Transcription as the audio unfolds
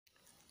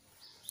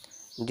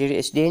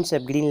Dear students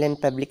of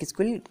Greenland Public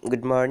School,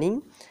 good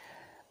morning.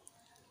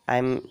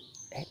 I'm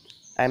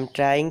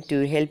trying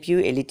to help you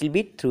a little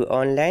bit through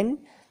online,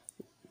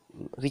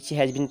 which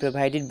has been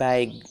provided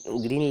by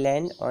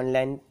Greenland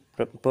online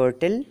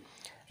portal.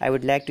 I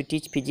would like to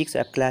teach physics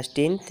of class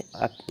 10th.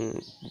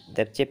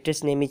 The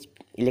chapter's name is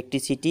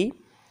electricity.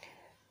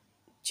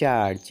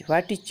 Charge.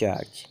 What is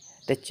charge?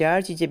 The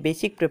charge is a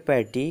basic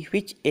property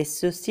which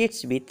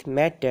associates with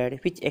matter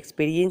which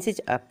experiences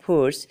a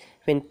force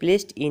when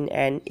placed in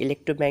an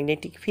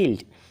electromagnetic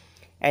field.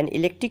 An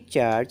electric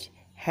charge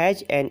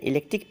has an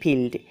electric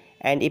field,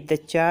 and if the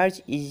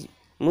charge is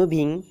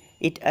moving,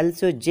 it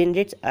also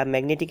generates a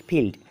magnetic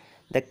field.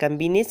 The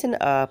combination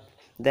of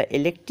the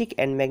electric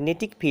and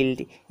magnetic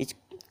field is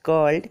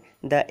called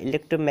the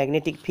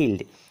electromagnetic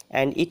field,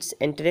 and its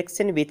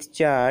interaction with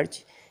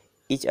charge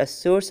is a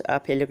source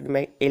of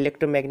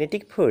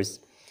electromagnetic force.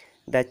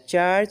 The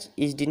charge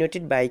is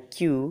denoted by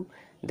Q.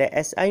 The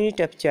SI unit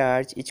of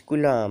charge is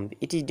Coulomb.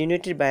 It is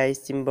denoted by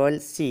symbol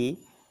C.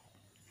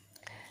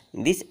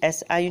 This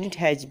SI unit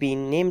has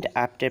been named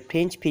after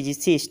French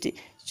physicist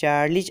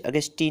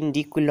Charles-Augustin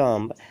de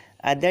Coulomb.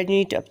 Other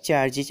units of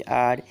charges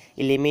are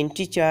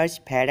elementary charge,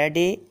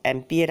 Faraday,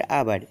 ampere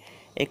hour.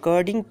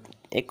 According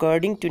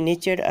to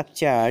nature of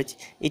charge,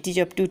 it is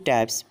of two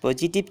types: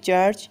 positive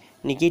charge,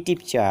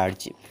 negative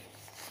charge.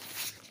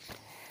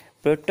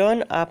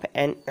 Proton of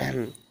an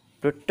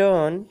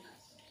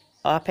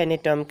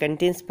atom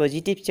contains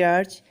positive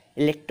charge.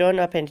 Electron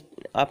of an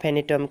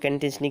atom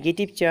contains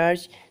negative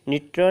charge.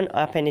 Neutron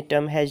of an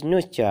atom has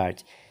no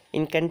charge.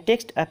 In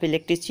context of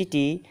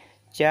electricity,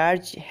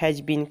 charge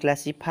has been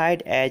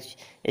classified as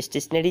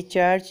stationary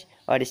charge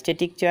or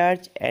static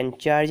charge and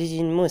charges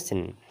in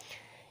motion.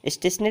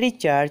 Stationary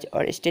charge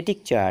or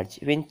static charge.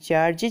 When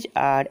charges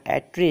are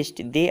at rest,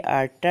 they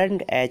are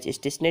termed as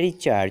stationary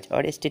charge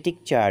or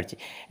static charge,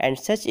 and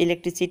such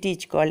electricity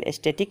is called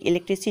static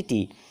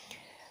electricity.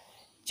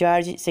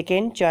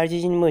 Second,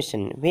 charges in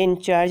motion. When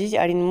charges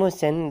are in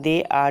motion,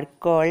 they are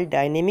called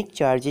dynamic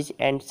charges,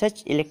 and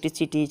such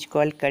electricity is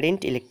called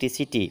current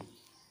electricity.